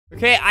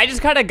Okay, I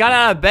just kind of got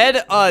out of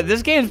bed.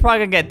 This game's probably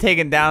gonna get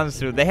taken down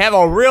soon. They have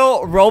a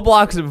real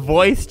Roblox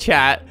voice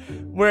chat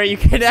where you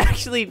can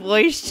actually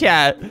voice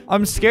chat.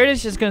 I'm scared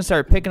it's just gonna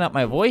start picking up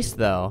my voice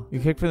though. You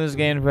kicked from this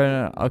game,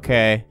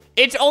 okay.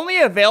 It's only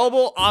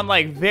available on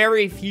like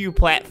very few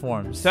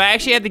platforms. So I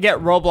actually had to get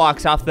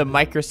Roblox off the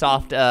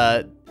Microsoft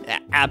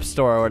App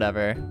Store or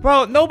whatever.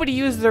 Bro, nobody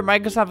uses their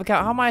Microsoft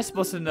account. How am I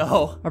supposed to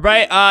know? All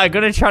right,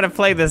 gonna try to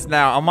play this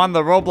now. I'm on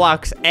the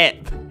Roblox app.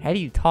 How do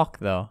you talk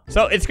though?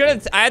 So it's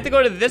I have to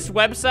go to this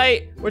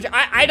website, which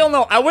I don't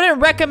know. I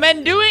wouldn't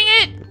recommend doing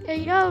it.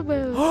 Hey,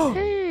 Elbow.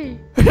 Hey.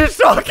 It's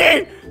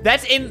talking.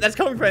 That's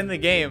coming from the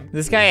game.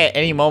 This guy at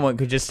any moment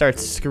could just start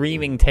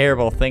screaming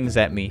terrible things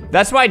at me.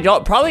 That's why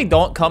probably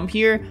don't come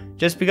here.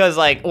 Just because,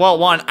 like, well,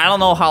 one, I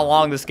don't know how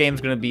long this game's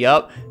gonna be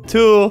up.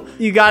 Two,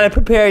 you gotta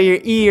prepare your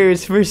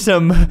ears for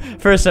some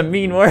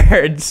mean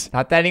words.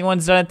 Not that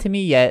anyone's done it to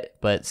me yet,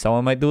 but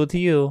someone might do it to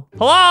you.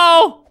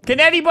 Hello? Can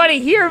anybody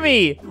hear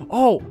me?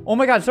 Oh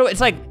my God. So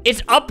it's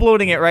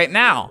uploading it right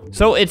now.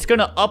 So it's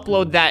gonna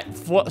upload that.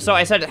 So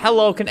I said,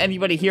 hello, can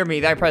anybody hear me?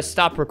 Then I press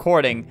stop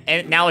recording.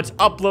 And now it's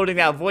uploading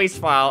that voice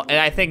file. And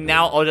I think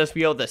now I'll just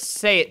be able to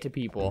say it to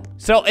people.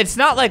 So it's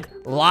not like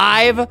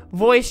live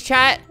voice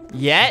chat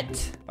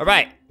yet. All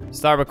right,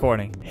 start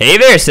recording. Hey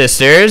there,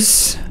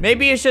 sisters.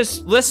 Maybe it's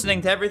just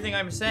listening to everything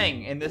I'm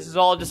saying. And this is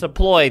all just a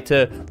ploy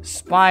to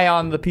spy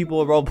on the people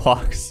of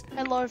Roblox.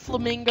 Hello,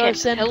 Flamingo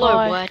senpai.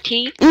 Hello,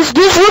 Watty.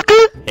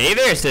 Hey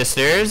there,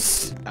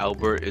 sisters.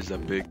 Albert is a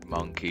big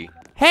monkey.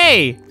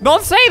 Hey,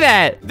 don't say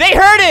that. They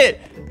heard it.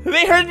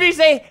 They heard me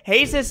say,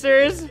 hey,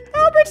 sisters.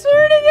 Albert's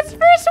learning its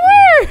first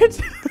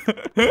words.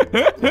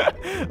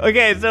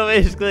 Okay, so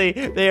basically,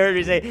 they heard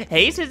me say,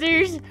 hey,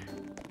 sisters.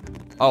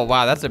 Oh,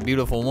 wow, that's a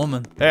beautiful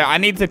woman. Hey, I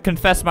need to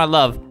confess my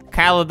love.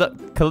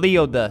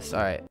 Kaleodus,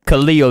 all right.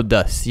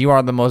 Kaleodus, you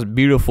are the most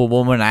beautiful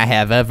woman I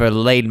have ever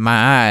laid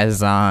my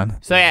eyes on.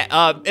 So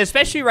yeah,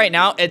 especially right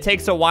now, it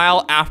takes a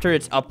while after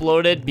it's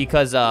uploaded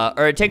because,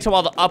 or it takes a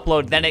while to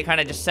upload, then it kind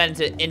of just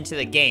sends it into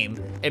the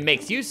game. It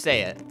makes you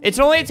say it. It's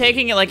only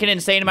taking it like an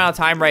insane amount of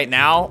time right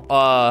now.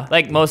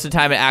 Like most of the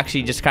time, it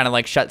actually just kind of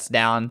like shuts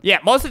down. Yeah,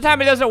 most of the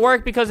time it doesn't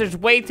work because there's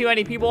way too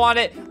many people on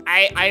it.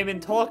 I'm in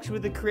talks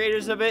with the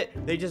creators of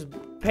it. They just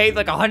paid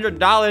like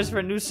 $100 for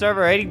a new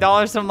server,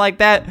 $80, something like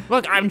that.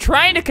 Look, I'm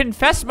trying to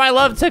confess my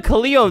love to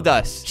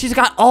Kaleodus. She's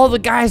got all the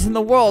guys in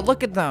the world.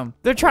 Look at them.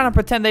 They're trying to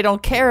pretend they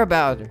don't care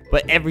about her.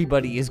 But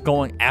everybody is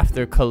going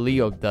after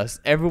Kaleodus.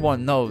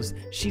 Everyone knows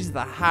she's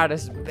the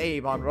hottest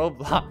babe on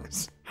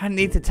Roblox. I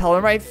need to tell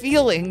her my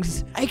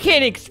feelings. I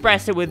can't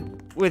express it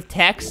with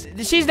text.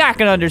 She's not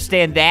gonna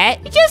understand that.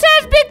 He just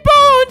has big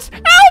bones.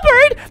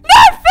 Albert,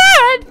 not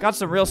fat. Got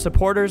some real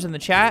supporters in the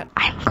chat.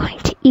 I'm going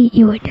to eat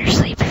you in your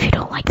sleep if you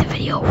don't like the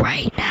video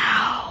right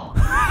now.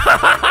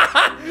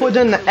 Put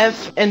an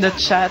F in the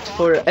chat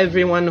for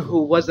everyone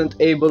who wasn't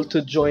able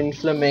to join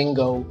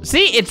Flamingo.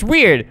 See, it's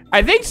weird.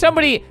 I think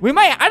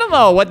I don't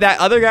know what that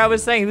other guy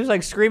was saying. He was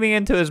like screaming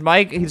into his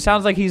mic. He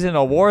sounds like he's in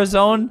a war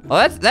zone.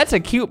 Oh, that's a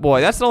cute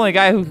boy. That's the only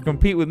guy who can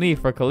compete with me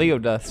for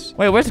Kaleodus.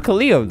 Wait, where's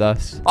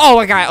Kaleodus? Oh,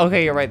 my God.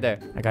 Okay, you're right there.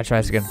 I gotta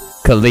try this again.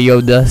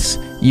 Kaleodus,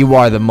 you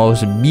are the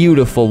most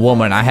beautiful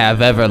woman I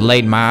have ever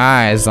laid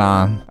my eyes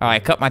on. All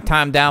right, cut my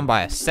time down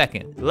by a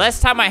second. The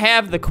less time I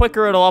have, the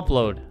quicker it'll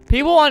upload.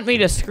 People want me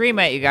to scream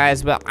at you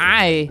guys, but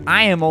I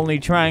am only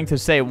trying to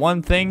say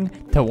one thing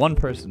to one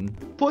person.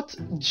 Put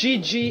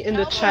GG in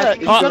the chat.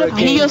 You gotta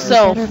pee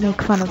yourself. You better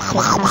make fun of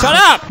Shut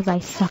up! because I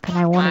suck and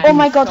I want to. Oh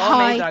my God!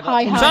 Hi.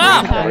 Shut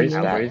up! Oh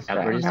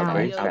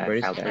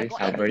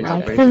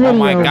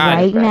my God!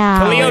 Right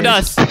now.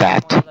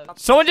 Kaleodus!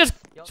 Someone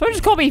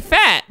just called me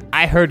fat.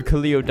 I heard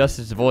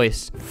Kaleodus's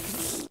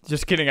voice.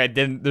 Just kidding, I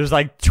didn't. There's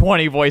like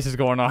 20 voices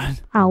going on.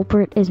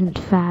 Albert isn't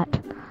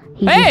fat.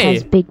 He Hey! just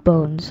has big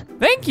bones.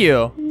 Thank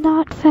you.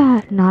 Not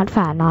fat. Not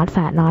fat. Not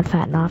fat. Not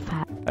fat. Not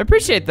fat. I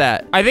appreciate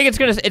that. I think it's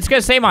gonna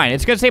say mine.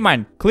 It's gonna say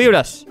mine.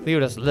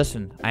 Kaleodus,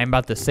 listen. I am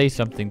about to say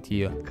something to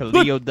you.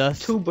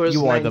 Kaleodus,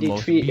 you are the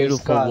most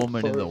beautiful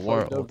woman in the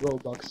world.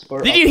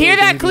 Did you hear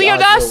that,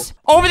 Kaleodus?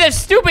 Over this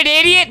stupid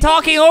idiot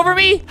talking over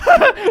me?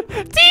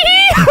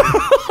 Teehee!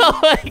 Oh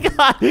my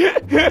God.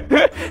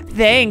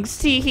 Thanks,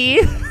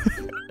 Teehee.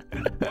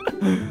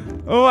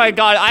 Oh my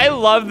God, I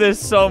love this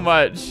so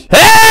much.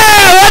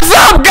 Hey, what's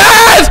up,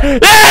 guys?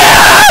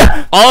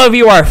 Yeah! All of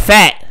you are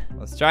fat.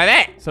 Let's try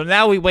that. So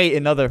now we wait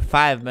another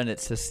 5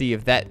 minutes to see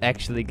if that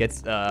actually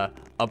gets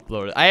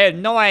uploaded. I have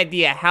no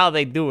idea how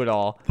they do it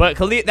all. But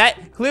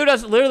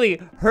Kaleodus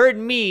literally heard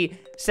me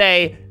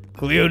say,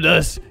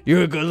 Kaleodus,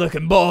 you're a good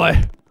looking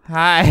boy.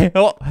 Hi.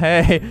 Oh,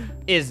 hey.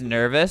 Is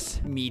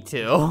nervous. Me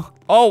too.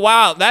 Oh,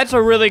 wow. That's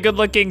a really good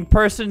looking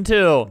person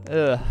too.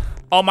 Ugh.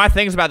 Oh, my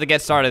thing's about to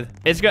get started.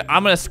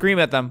 I'm gonna scream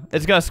at them.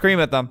 It's gonna scream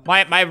at them.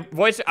 My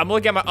voice, I'm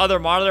looking at my other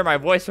monitor. My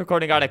voice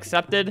recording got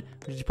accepted,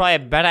 which is probably a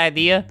bad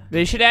idea.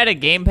 They should add a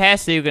game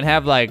pass so you can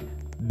have like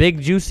big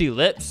juicy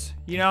lips,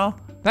 you know?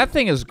 That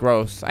thing is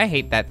gross. I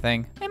hate that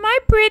thing. Am I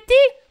pretty?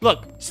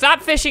 Look,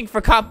 stop fishing for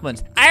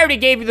compliments. I already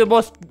gave you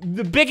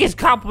the biggest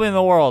compliment in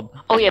the world.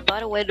 Oh yeah,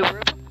 by the way, the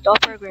Your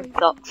program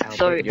sucks.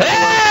 Sorry. What's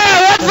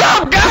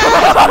up, guys?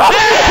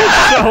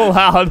 So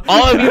loud.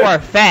 All of you are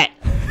fat.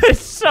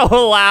 It's so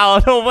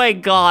loud. Oh my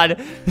god.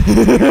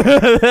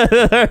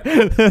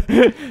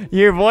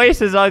 Your voice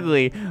is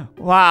ugly.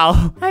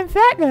 Wow. I'm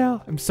fat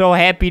now. I'm so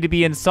happy to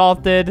be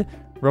insulted.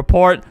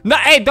 Report. No,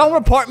 hey, don't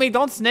report me.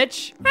 Don't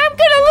snitch. I'm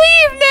gonna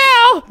leave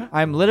now.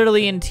 I'm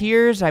literally in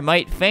tears. I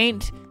might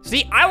faint.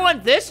 See, I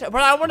want this, but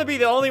I want to be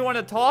the only one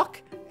to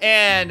talk.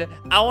 And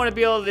I want to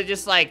be able to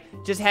just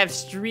have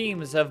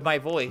streams of my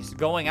voice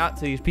going out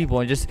to these people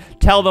and just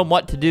tell them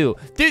what to do.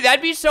 Dude,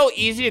 that'd be so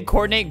easy to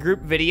coordinate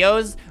group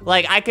videos.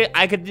 Like, I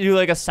could do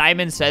like a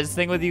Simon Says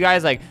thing with you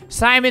guys. Like,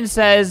 Simon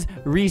says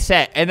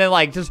reset. And then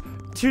like just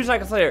 2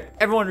 seconds later,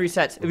 everyone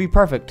resets. It'd be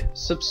perfect.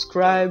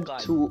 Subscribe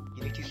to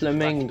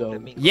Flamingo.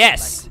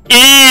 Yes.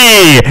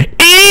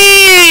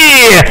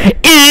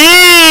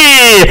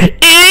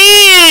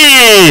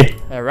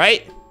 All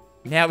right.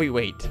 Now we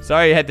wait.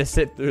 Sorry I had to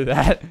sit through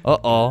that.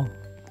 Uh-oh.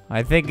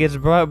 I think it's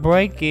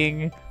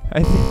breaking.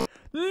 No!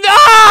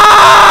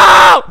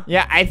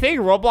 Yeah, I think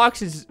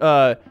Roblox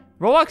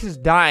is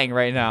dying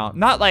right now.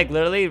 Not like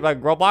literally, like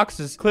Roblox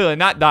is clearly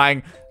not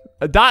dying.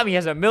 Adopt.me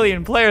has 1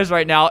 million players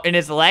right now, and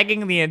it's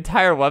lagging the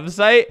entire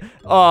website.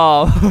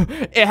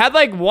 It had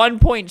like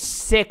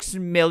 1.6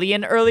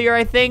 million earlier,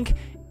 I think,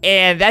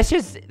 and that's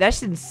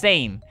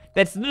insane.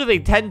 That's literally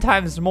 10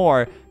 times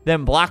more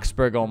than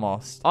Bloxburg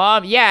almost.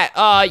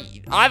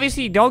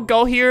 Obviously don't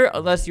go here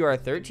unless you are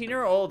 13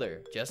 or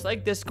older, just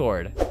like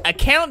Discord.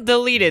 Account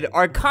deleted.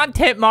 Our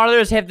content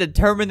monitors have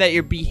determined that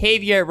your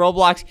behavior at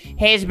Roblox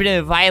has been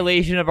in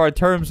violation of our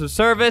terms of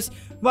service.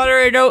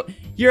 Moderator note,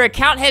 your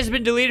account has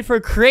been deleted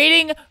for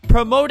creating,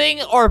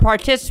 promoting, or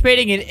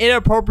participating in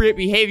inappropriate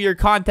behavior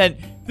content.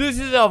 This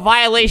is a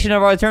violation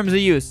of our terms of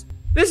use.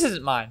 This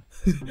isn't mine.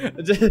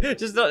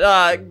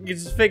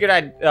 just figured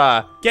I'd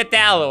get that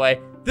out of the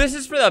way. This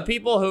is for the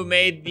people who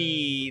made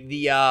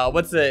the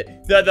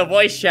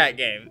voice chat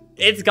game.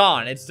 It's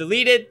gone. It's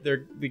deleted.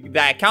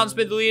 That account's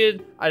been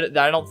deleted. I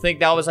don't think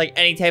that was like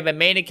any type of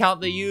main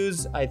account they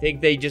use. I think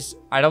they just,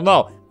 I don't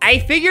know. I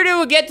figured it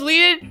would get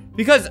deleted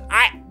because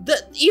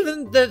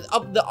even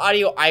the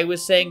audio I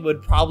was saying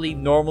would probably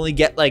normally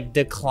get like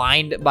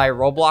declined by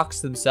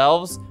Roblox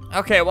themselves.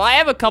 Okay, well I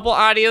have a couple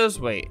audios.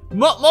 Wait,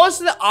 most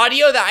of the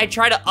audio that I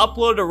try to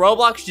upload to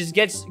Roblox just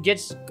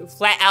gets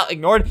flat out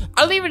ignored.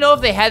 I don't even know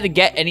if they had to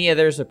get any of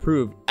theirs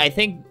approved. I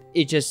think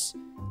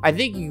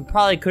you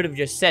probably could have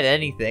just said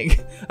anything.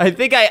 I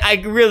think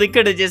I really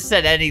could have just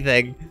said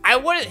anything. I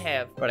wouldn't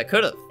have, but I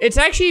could have. It's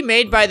actually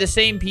made by the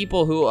same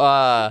people who,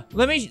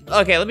 let me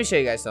show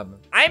you guys something.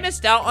 I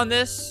missed out on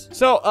this.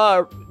 So,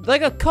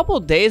 like a few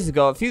days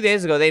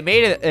ago, they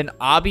made an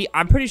obby.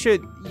 I'm pretty sure,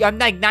 I'm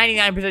like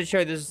 99%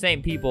 sure this is the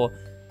same people.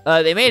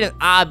 They made an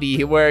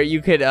obby where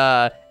you could,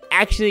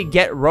 actually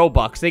get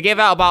Robux. They gave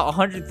out about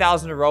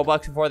 100,000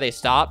 Robux before they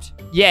stopped.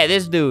 Yeah,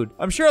 this dude.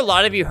 I'm sure a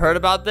lot of you heard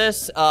about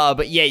this,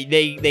 but yeah,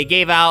 they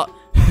gave out,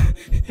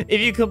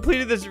 if you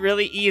completed this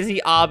really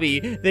easy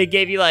obby, they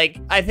gave you like,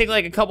 I think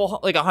like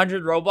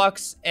 100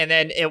 Robux, and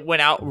then it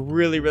went out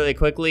really, really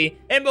quickly.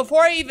 And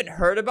before I even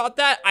heard about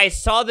that, I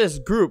saw this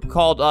group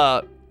called,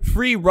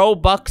 Free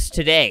Robux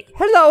Today.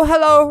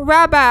 Hello,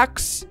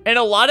 Robux. And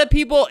a lot of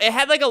people, it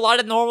had like a lot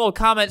of normal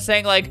comments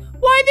saying like,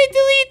 why'd they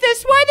delete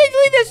this? Why'd they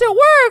delete this? It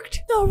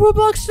worked. No,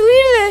 Roblox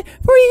deleted it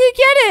before you could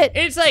get it.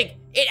 And it's like,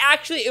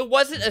 it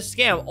wasn't a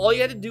scam. All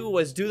you had to do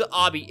was do the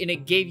obby and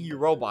it gave you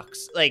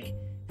Robux. Like,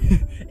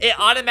 it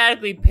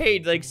automatically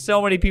paid like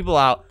so many people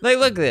out. Like,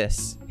 look at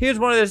this. Here's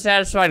one of the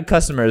satisfied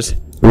customers.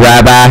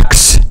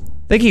 Robux.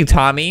 Thank you,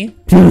 Tommy.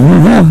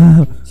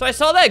 So I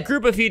saw that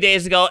group a few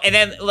days ago, and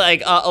then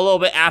like a little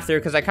bit after,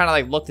 because I kind of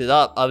like looked it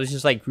up. I was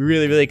just like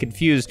really, really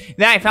confused. And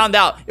then I found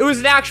out it was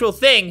an actual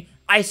thing.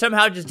 I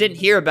somehow just didn't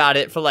hear about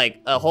it for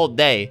like a whole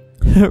day.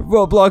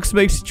 Roblox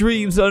makes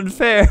streams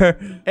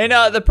unfair. And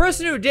the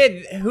person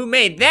who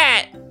made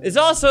that is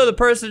also the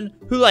person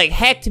who like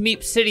hacked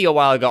Meep City a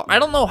while ago. I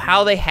don't know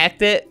how they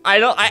hacked it.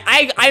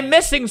 I'm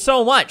missing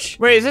so much.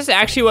 Wait, is this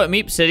actually what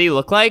Meep City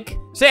looked like?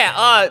 So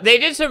yeah, they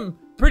did some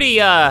pretty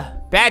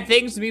bad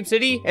things to Meep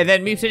City, and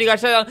then Meep City got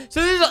shut down.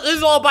 So this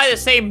is all by the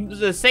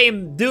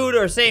same dude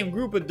or same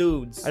group of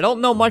dudes. I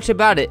don't know much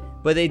about it,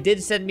 but they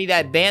did send me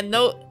that ban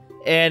note,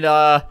 and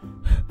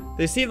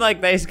they seem like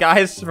nice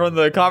guys from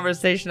the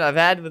conversation I've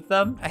had with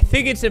them. I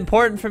think it's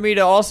important for me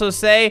to also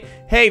say,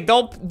 hey,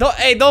 don't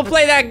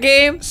play that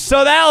game.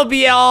 So that'll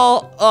be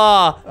all.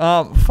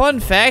 Fun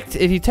fact: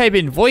 if you type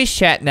in voice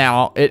chat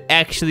now, it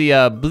actually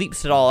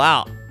bleeps it all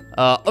out.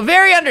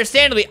 Very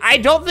understandably, I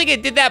don't think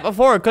it did that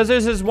before, because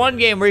there's this one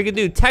game where you can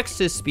do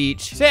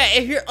text-to-speech. So yeah,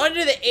 if you're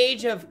under the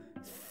age of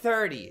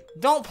 30,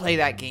 don't play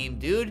that game,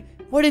 dude.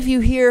 What if you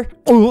hear...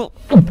 What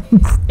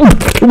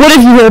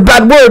if you hear a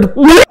bad word?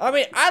 I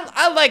mean,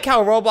 I like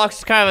how Roblox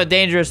is kind of a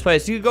dangerous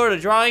place. You could go to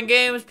drawing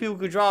games, people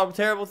could draw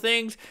terrible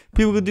things,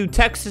 people could do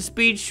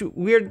text-to-speech,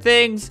 weird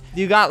things.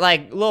 You got,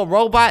 like, little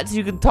robots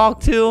you can talk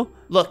to.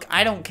 Look,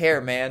 I don't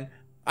care, man.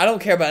 I don't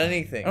care about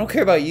anything. I don't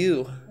care about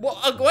you. Well,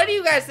 what do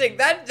you guys think?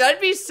 That'd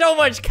be so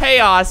much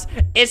chaos,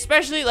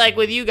 especially like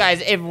with you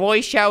guys. If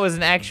voice chat was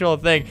an actual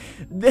thing,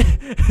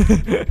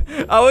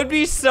 I would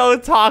be so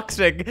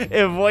toxic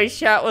if voice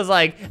chat was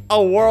like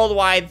a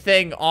worldwide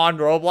thing on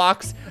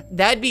Roblox.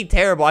 That'd be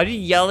terrible. I'd be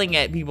yelling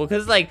at people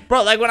because, like,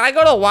 bro, like when I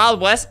go to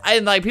Wild West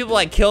and like people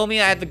like kill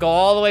me, I have to go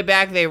all the way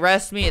back. They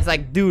arrest me. It's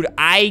like, dude,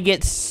 I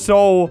get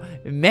so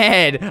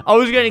mad. I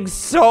was getting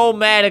so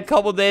mad a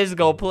couple days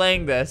ago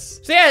playing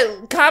this. So yeah,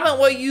 comment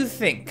what you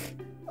think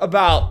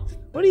about.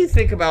 What do you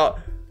think about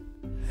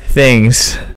things?